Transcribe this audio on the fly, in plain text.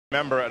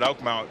member at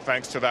Oakmount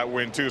thanks to that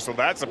win too, so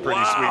that's a pretty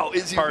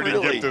sweet party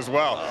gift as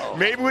well. Oh.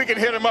 Maybe we can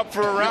hit him up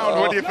for a round.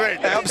 What do you think?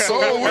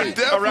 Absolutely. We're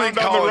definitely a round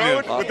down the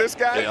road with this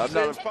guy?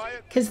 Yeah,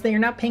 because they're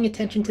not paying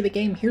attention to the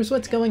game. Here's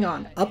what's going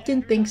on.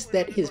 Upton thinks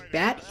that his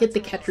bat hit the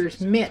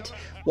catcher's mitt.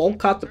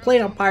 Walcott, the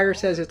plate umpire,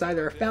 says it's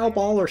either a foul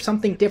ball or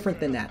something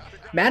different than that.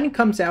 Madden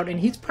comes out and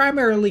he's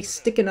primarily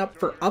sticking up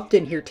for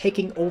Upton here,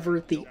 taking over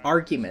the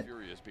argument.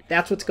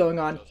 That's what's going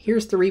on.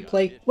 Here's the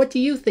replay. What do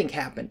you think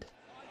happened?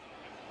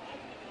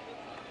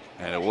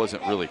 And it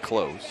wasn't really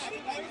close.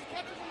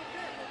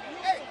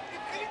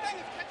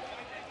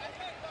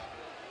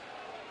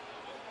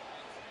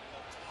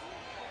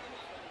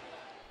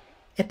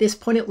 At this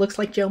point, it looks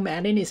like Joe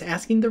Madden is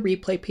asking the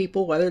replay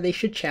people whether they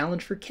should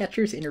challenge for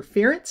catcher's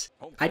interference.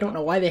 I don't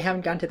know why they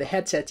haven't gone to the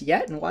headsets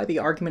yet and why the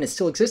argument is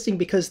still existing,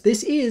 because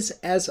this is,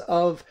 as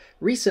of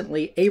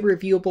recently, a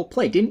reviewable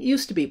play. Didn't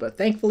used to be, but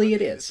thankfully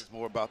it is. This is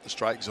more about the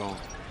strike zone,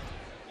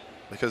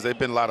 because there's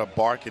been a lot of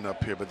barking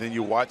up here, but then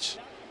you watch,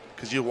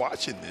 because you're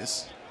watching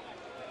this,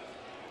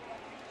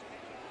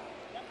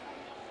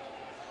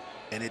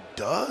 and it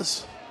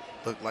does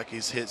look like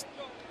he's hit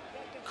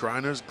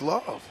Greiner's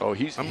glove. Oh,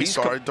 he's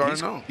sorry,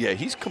 Darno. Yeah,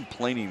 he's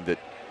complaining that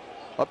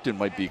Upton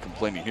might be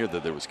complaining here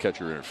that there was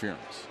catcher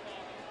interference.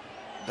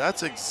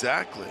 That's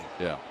exactly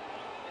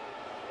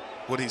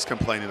what he's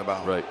complaining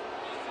about. Right.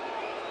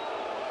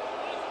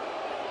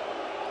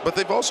 But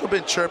they've also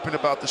been chirping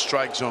about the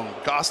strike zone.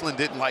 Gosselin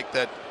didn't like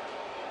that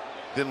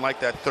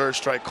third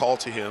strike call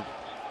to him,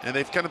 and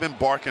they've kind of been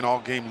barking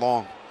all game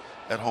long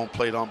at home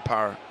plate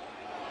umpire.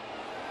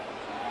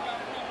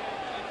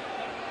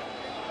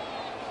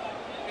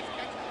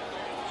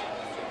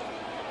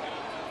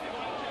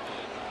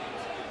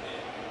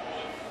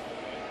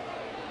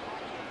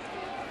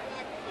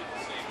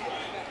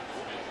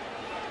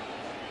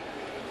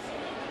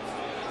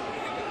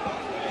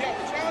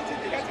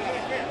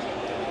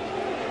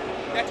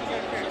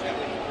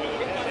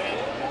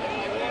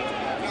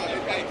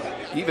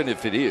 Even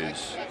if it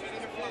is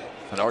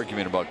an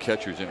argument about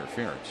catcher's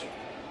interference,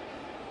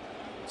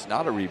 it's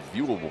not a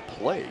reviewable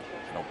play,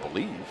 I don't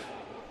believe.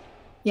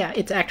 Yeah,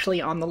 it's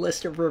actually on the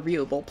list of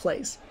reviewable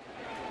plays.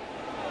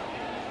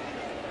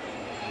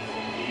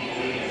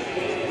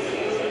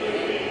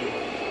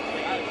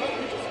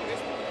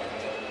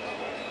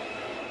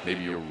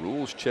 Maybe a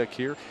rules check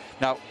here.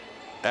 Now,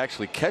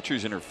 actually,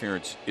 catcher's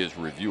interference is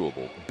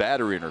reviewable.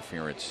 Batter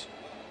interference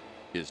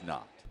is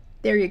not.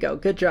 There you go.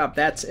 Good job.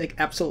 That's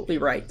absolutely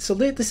right. So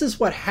this is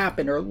what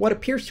happened, or what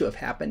appears to have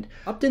happened.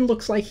 Upton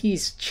looks like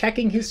he's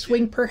checking his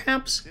swing,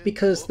 perhaps,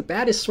 because the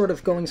bat is sort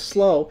of going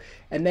slow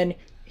and then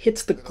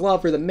hits the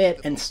glove or the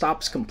mitt and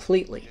stops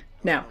completely.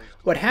 Now,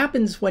 what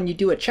happens when you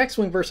do a check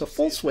swing versus a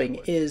full swing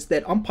is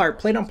that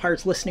plate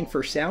umpire's listening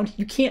for sound.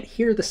 You can't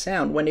hear the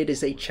sound when it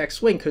is a check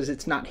swing because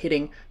it's not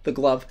hitting the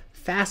glove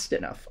fast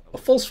enough. A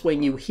full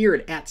swing, you hear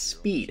it at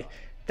speed.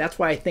 That's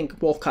why I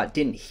think Walcott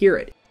didn't hear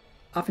it.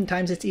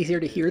 Oftentimes it's easier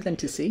to hear than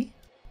to see.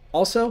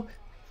 Also,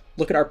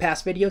 look at our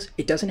past videos.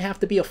 It doesn't have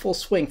to be a full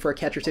swing for a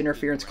catcher's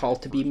interference call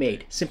to be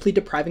made. Simply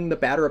depriving the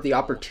batter of the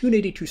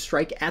opportunity to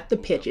strike at the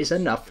pitch is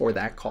enough for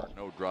that call.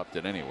 No, dropped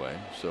it anyway,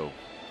 so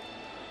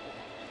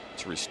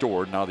it's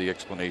restored. Now the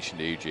explanation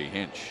to A.J.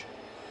 Hinch.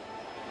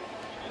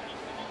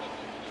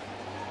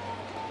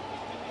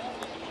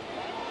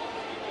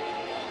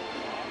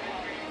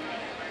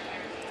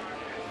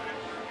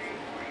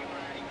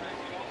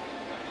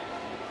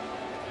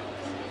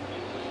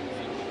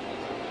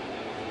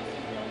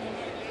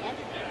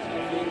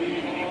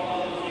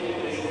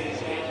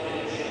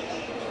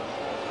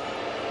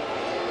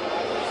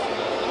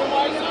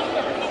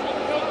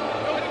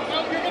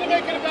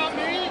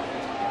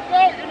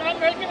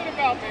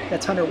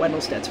 That's Hunter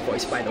Wendelstedt's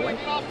voice, by the way.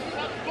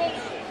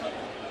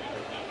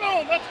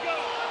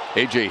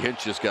 A.J.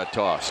 Hinch just got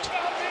tossed.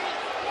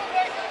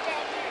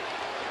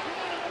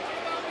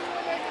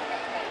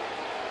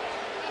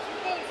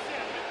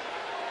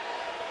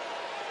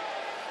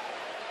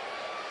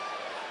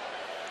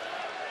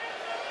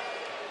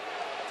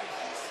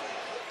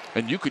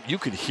 And you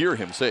could hear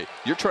him say,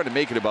 "You're trying to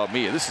make it about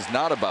me. This is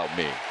not about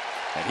me."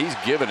 And he's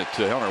giving it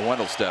to Hunter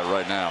Wendelstedt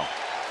right now,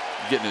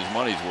 getting his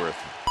money's worth.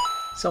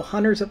 So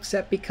Hunter's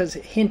upset because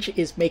Hinch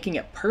is making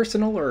it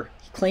personal, or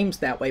he claims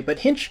that way, but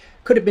Hinch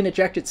could have been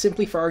ejected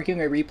simply for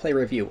arguing a replay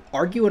review.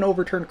 Argue an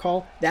overturned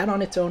call, that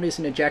on its own is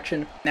an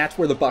ejection. That's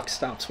where the buck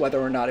stops, whether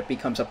or not it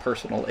becomes a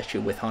personal issue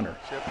with Hunter.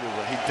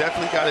 He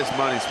definitely got his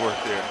money's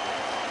worth there.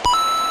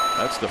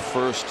 That's the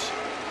first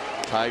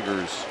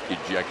Tigers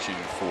ejection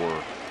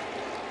for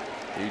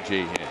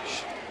A.J.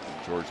 Hinch.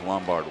 George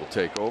Lombard will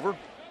take over.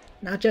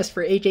 Not just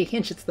for A.J.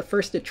 Hinch, it's the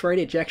first Detroit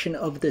ejection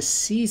of the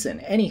season.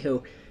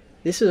 Anywho,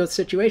 this is a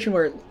situation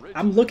where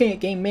I'm looking at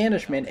game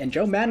management, and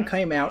Joe Madden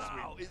came out,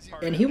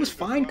 and he was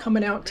fine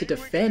coming out to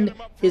defend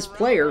his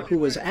player who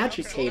was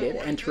agitated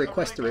and to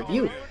request the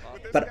review.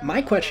 But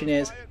my question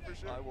is,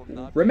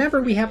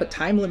 remember we have a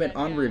time limit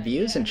on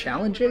reviews and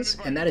challenges,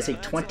 and that is a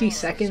 20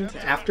 seconds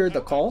after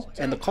the call,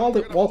 and the call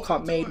that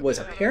Walcott made was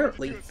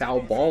apparently foul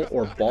ball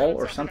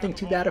or something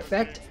to that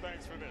effect.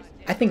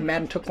 I think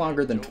Madden took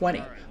longer than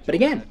 20. But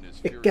again,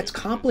 it gets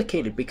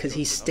complicated because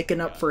he's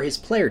sticking up for his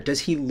player.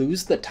 Does he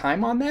lose the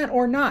time on that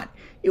or not?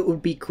 It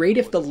would be great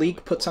if the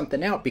league put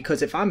something out,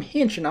 because if I'm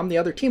Hinch and I'm the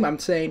other team, I'm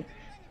saying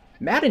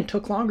Madden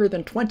took longer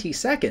than 20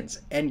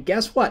 seconds. And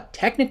guess what?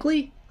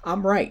 Technically,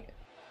 I'm right.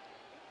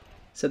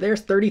 So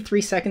there's 33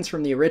 seconds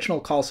from the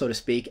original call, so to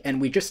speak, and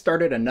we just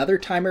started another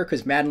timer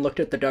because Madden looked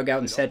at the dugout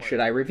and said,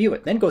 should I review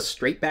it? Then goes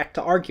straight back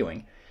to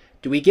arguing.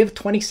 Do we give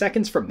 20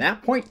 seconds from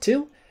that point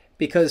too?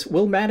 Because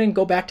will Madden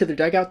go back to the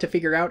dugout to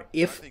figure out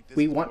if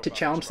we want to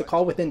challenge the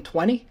call within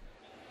 20?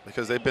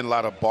 Because they've been a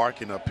lot of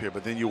barking up here,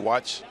 but then you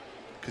watch,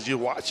 because you're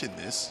watching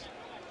this,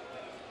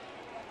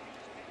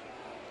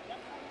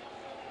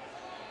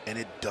 and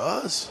it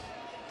does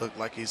look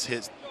like he's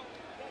hit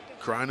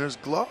Griner's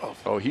glove.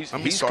 Oh, he's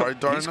sorry,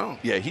 Darnell.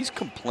 Yeah, he's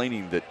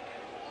complaining that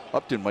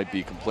Upton might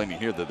be complaining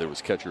here that there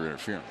was catcher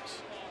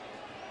interference.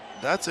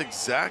 That's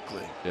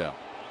exactly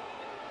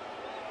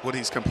what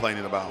he's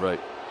complaining about. Right.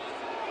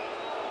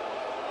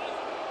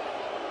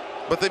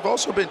 But they've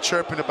also been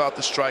chirping about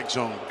the strike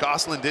zone.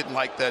 Gosselin didn't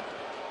like that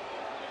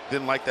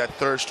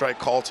third strike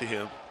call to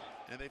him.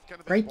 And they've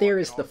kind of right there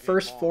is the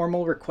first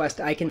formal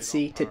request I can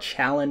see to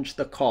challenge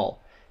the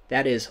call.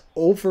 That is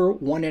over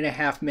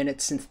 1.5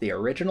 minutes since the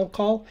original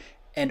call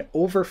and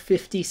over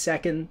 50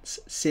 seconds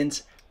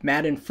since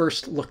Madden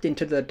first looked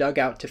into the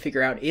dugout to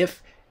figure out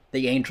if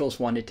the Angels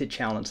wanted to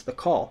challenge the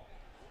call.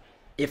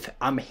 If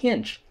I'm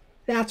Hinch,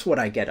 that's what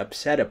I get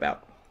upset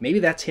about. Maybe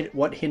that's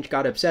what Hinch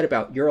got upset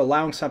about. You're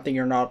allowing something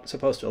you're not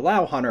supposed to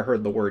allow. Hunter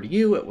heard the word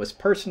you, it was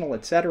personal,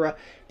 etc.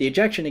 The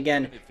ejection,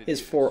 again,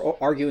 is for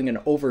arguing an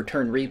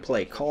overturned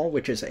replay call,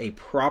 which is a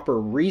proper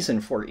reason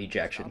for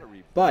ejection.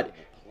 But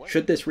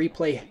should this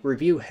replay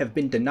review have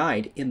been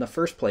denied in the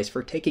first place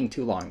for taking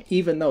too long,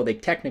 even though they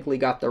technically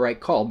got the right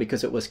call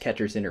because it was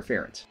catcher's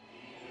interference?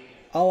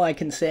 All I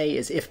can say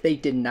is if they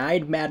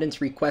denied Madden's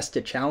request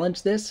to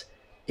challenge this,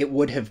 it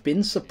would have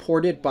been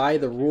supported by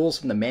the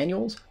rules and the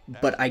manuals,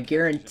 but I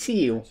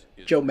guarantee you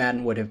Joe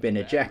Madden would have been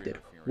ejected.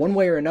 One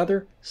way or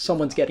another,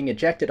 someone's getting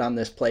ejected on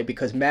this play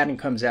because Madden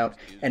comes out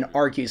and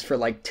argues for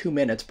like 2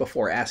 minutes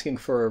before asking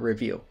for a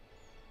review.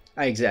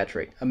 I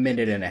exaggerate, 1.5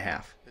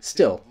 minutes.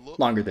 Still,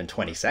 longer than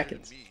 20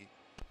 seconds.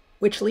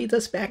 Which leads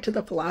us back to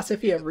the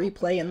philosophy of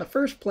replay in the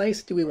first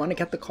place. Do we want to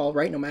get the call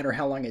right no matter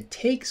how long it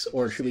takes,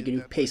 or should we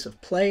do pace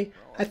of play?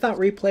 I thought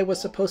replay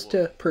was supposed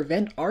to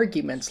prevent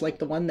arguments like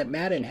the one that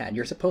Madden had.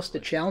 You're supposed to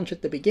challenge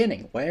at the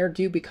beginning. Where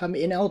do you become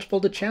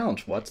ineligible to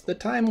challenge? What's the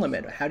time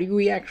limit? How do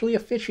we actually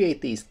officiate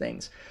these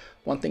things?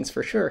 One thing's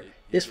for sure,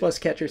 this was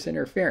catcher's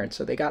interference,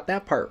 so they got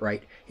that part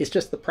right. It's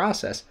just the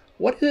process.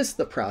 What is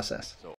the process?